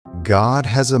God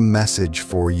has a message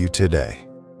for you today.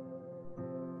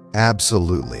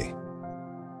 Absolutely.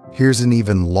 Here's an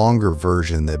even longer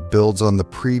version that builds on the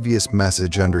previous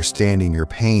message. Understanding your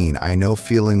pain. I know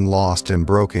feeling lost and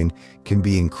broken can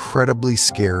be incredibly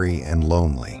scary and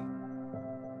lonely.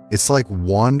 It's like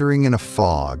wandering in a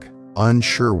fog,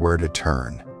 unsure where to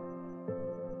turn.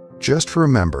 Just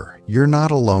remember, you're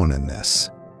not alone in this.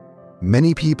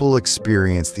 Many people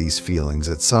experience these feelings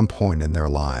at some point in their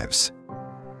lives.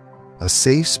 A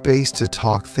safe space to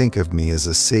talk. Think of me as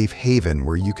a safe haven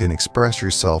where you can express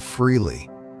yourself freely,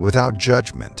 without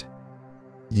judgment.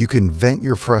 You can vent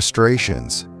your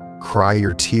frustrations, cry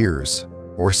your tears,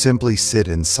 or simply sit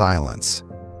in silence.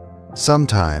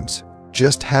 Sometimes,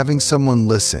 just having someone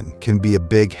listen can be a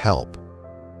big help.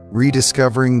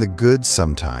 Rediscovering the good.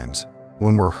 Sometimes,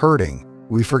 when we're hurting,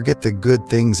 we forget the good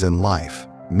things in life.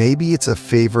 Maybe it's a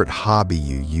favorite hobby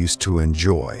you used to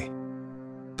enjoy,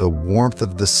 the warmth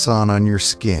of the sun on your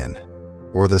skin,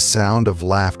 or the sound of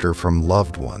laughter from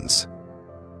loved ones.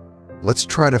 Let's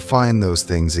try to find those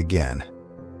things again,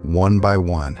 one by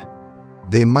one.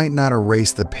 They might not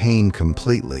erase the pain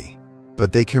completely,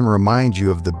 but they can remind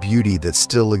you of the beauty that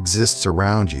still exists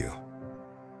around you.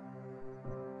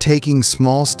 Taking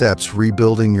small steps.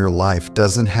 Rebuilding your life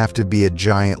doesn't have to be a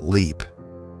giant leap.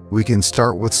 We can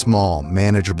start with small,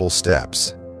 manageable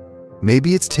steps.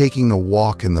 Maybe it's taking a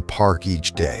walk in the park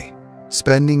each day,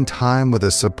 spending time with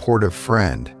a supportive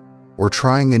friend, or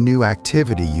trying a new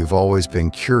activity you've always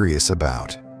been curious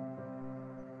about.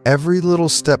 Every little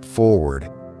step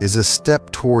forward is a step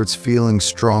towards feeling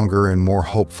stronger and more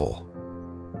hopeful.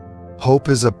 Hope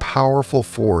is a powerful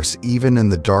force. Even in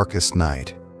the darkest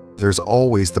night, there's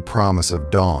always the promise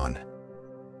of dawn.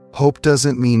 Hope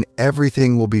doesn't mean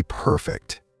everything will be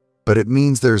perfect, but it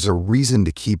means there's a reason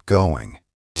to keep going,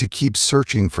 to keep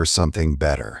searching for something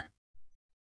better.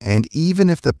 And even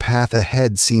if the path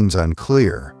ahead seems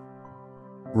unclear,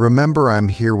 remember, I'm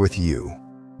here with you,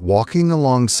 walking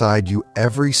alongside you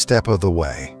every step of the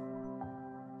way.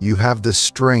 You have the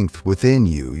strength within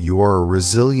you. You are a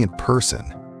resilient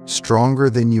person, stronger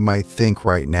than you might think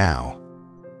right now.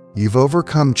 You've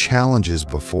overcome challenges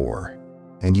before,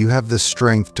 and you have the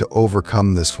strength to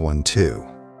overcome this one too.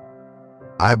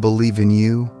 I believe in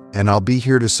you, and I'll be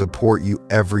here to support you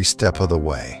every step of the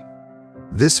way.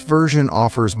 This version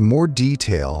offers more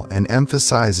detail and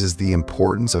emphasizes the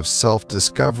importance of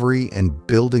self-discovery and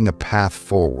building a path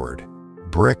forward,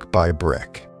 brick by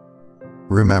brick.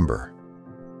 Remember,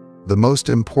 the most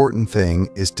important thing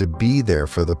is to be there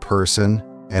for the person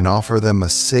and offer them a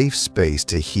safe space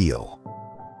to heal.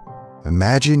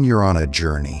 Imagine you're on a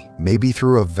journey, maybe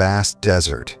through a vast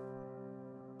desert.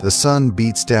 The sun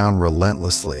beats down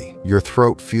relentlessly, your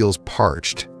throat feels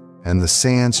parched, and the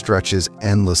sand stretches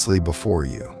endlessly before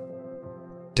you.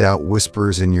 Doubt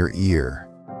whispers in your ear,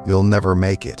 you'll never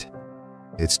make it.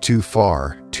 It's too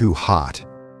far, too hot.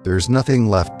 There's nothing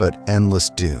left but endless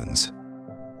dunes.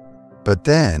 But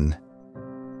then,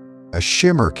 a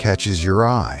shimmer catches your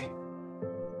eye.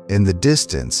 In the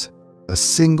distance, a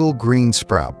single green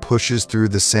sprout pushes through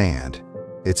the sand.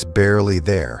 It's barely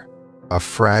there, a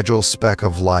fragile speck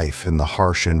of life in the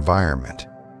harsh environment.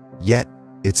 Yet,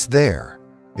 it's there.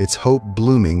 It's hope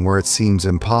blooming where it seems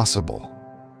impossible.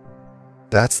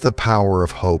 That's the power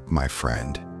of hope, my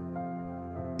friend.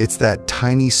 It's that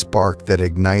tiny spark that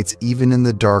ignites even in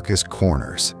the darkest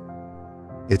corners.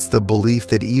 It's the belief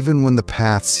that even when the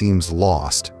path seems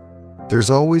lost, there's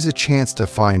always a chance to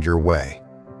find your way.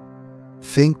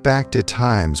 Think back to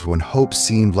times when hope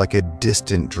seemed like a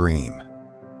distant dream.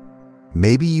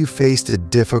 Maybe you faced a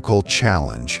difficult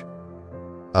challenge,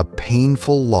 a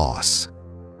painful loss,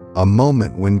 a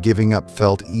moment when giving up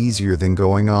felt easier than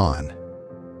going on.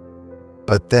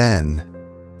 But then,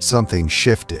 something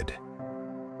shifted.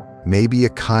 Maybe a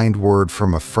kind word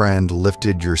from a friend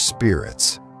lifted your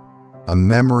spirits. A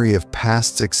memory of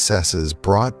past successes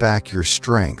brought back your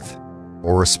strength,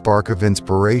 or a spark of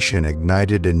inspiration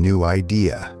ignited a new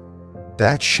idea.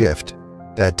 That shift,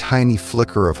 that tiny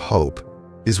flicker of hope,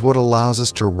 is what allows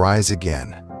us to rise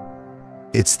again.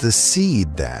 It's the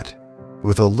seed that,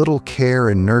 with a little care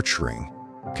and nurturing,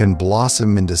 can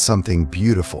blossom into something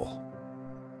beautiful.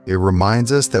 It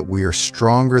reminds us that we are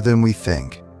stronger than we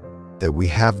think, that we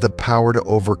have the power to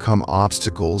overcome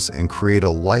obstacles and create a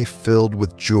life filled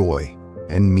with joy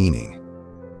and meaning.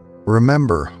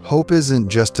 Remember, hope isn't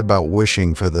just about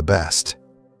wishing for the best.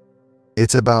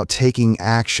 It's about taking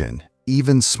action,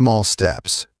 even small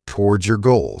steps, towards your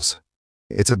goals.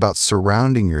 It's about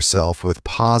surrounding yourself with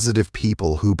positive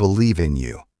people who believe in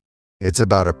you. It's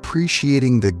about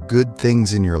appreciating the good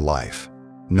things in your life,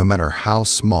 no matter how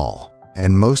small,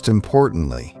 and most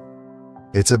importantly,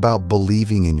 It's about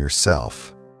believing in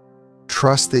yourself.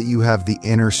 Trust that you have the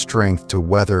inner strength to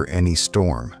weather any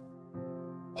storm.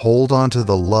 Hold on to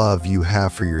the love you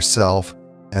have for yourself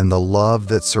and the love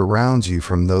that surrounds you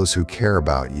from those who care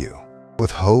about you.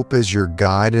 With hope as your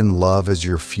guide and love as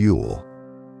your fuel,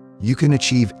 you can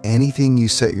achieve anything you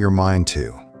set your mind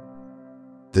to.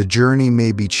 The journey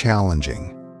may be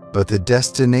challenging, but the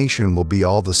destination will be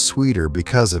all the sweeter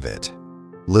because of it.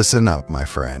 Listen up, my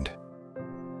friend.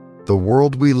 The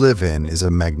world we live in is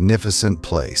a magnificent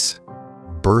place,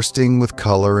 bursting with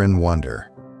color and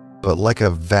wonder. But like a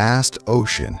vast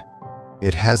ocean,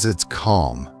 it has its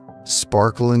calm,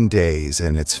 sparkling days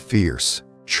and its fierce,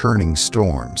 churning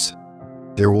storms.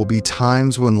 There will be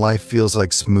times when life feels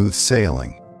like smooth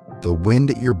sailing, the wind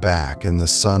at your back and the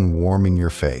sun warming your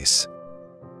face.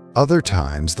 Other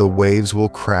times the waves will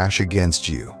crash against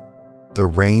you, the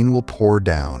rain will pour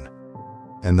down,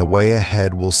 and the way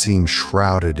ahead will seem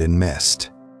shrouded in mist.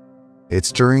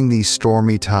 It's during these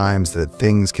stormy times that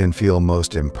things can feel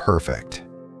most imperfect.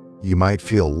 You might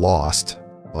feel lost,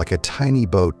 like a tiny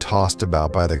boat tossed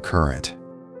about by the current.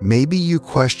 Maybe you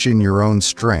question your own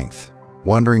strength,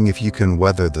 wondering if you can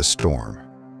weather the storm.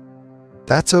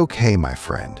 That's okay, my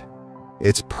friend.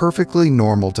 It's perfectly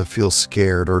normal to feel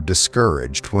scared or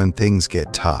discouraged when things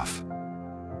get tough.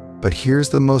 But here's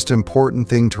the most important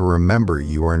thing to remember: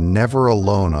 you are never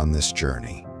alone on this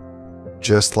journey.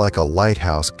 Just like a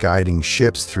lighthouse guiding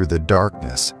ships through the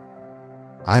darkness,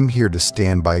 I'm here to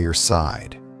stand by your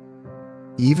side.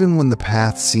 Even when the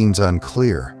path seems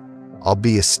unclear, I'll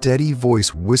be a steady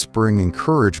voice whispering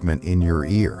encouragement in your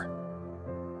ear.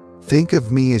 Think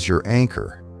of me as your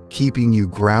anchor, keeping you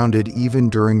grounded even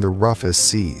during the roughest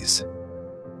seas.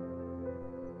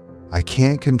 I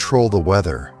can't control the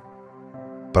weather,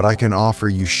 but I can offer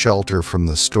you shelter from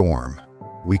the storm.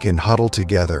 We can huddle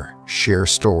together, share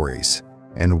stories,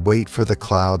 and wait for the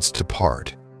clouds to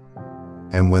part.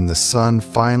 And when the sun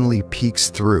finally peeks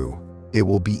through, it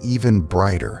will be even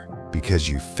brighter because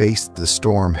you faced the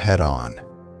storm head-on.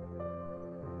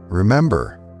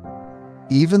 Remember,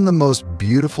 even the most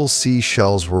beautiful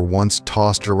seashells were once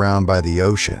tossed around by the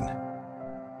ocean.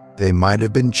 They might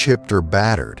have been chipped or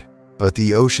battered, but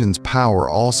the ocean's power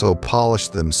also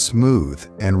polished them smooth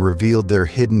and revealed their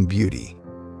hidden beauty.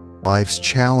 Life's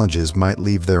challenges might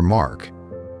leave their mark,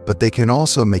 but they can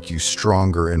also make you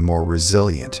stronger and more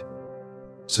resilient.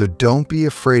 So don't be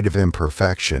afraid of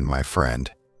imperfection, my friend.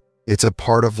 It's a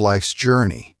part of life's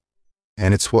journey,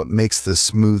 and it's what makes the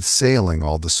smooth sailing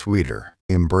all the sweeter.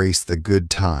 Embrace the good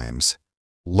times,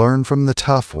 learn from the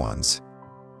tough ones,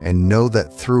 and know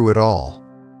that through it all,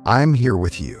 I'm here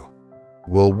with you.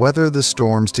 We'll weather the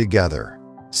storms together,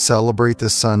 celebrate the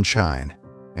sunshine,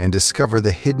 and discover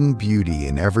the hidden beauty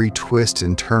in every twist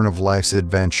and turn of life's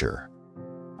adventure.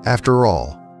 After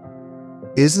all,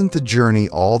 isn't the journey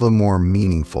all the more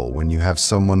meaningful when you have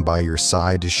someone by your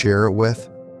side to share it with?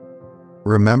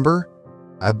 Remember,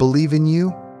 I believe in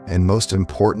you, and most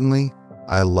importantly,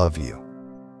 I love you.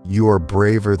 You are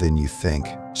braver than you think,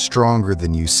 stronger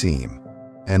than you seem,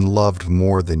 and loved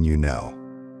more than you know.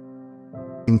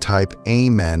 Type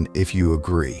Amen if you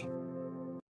agree.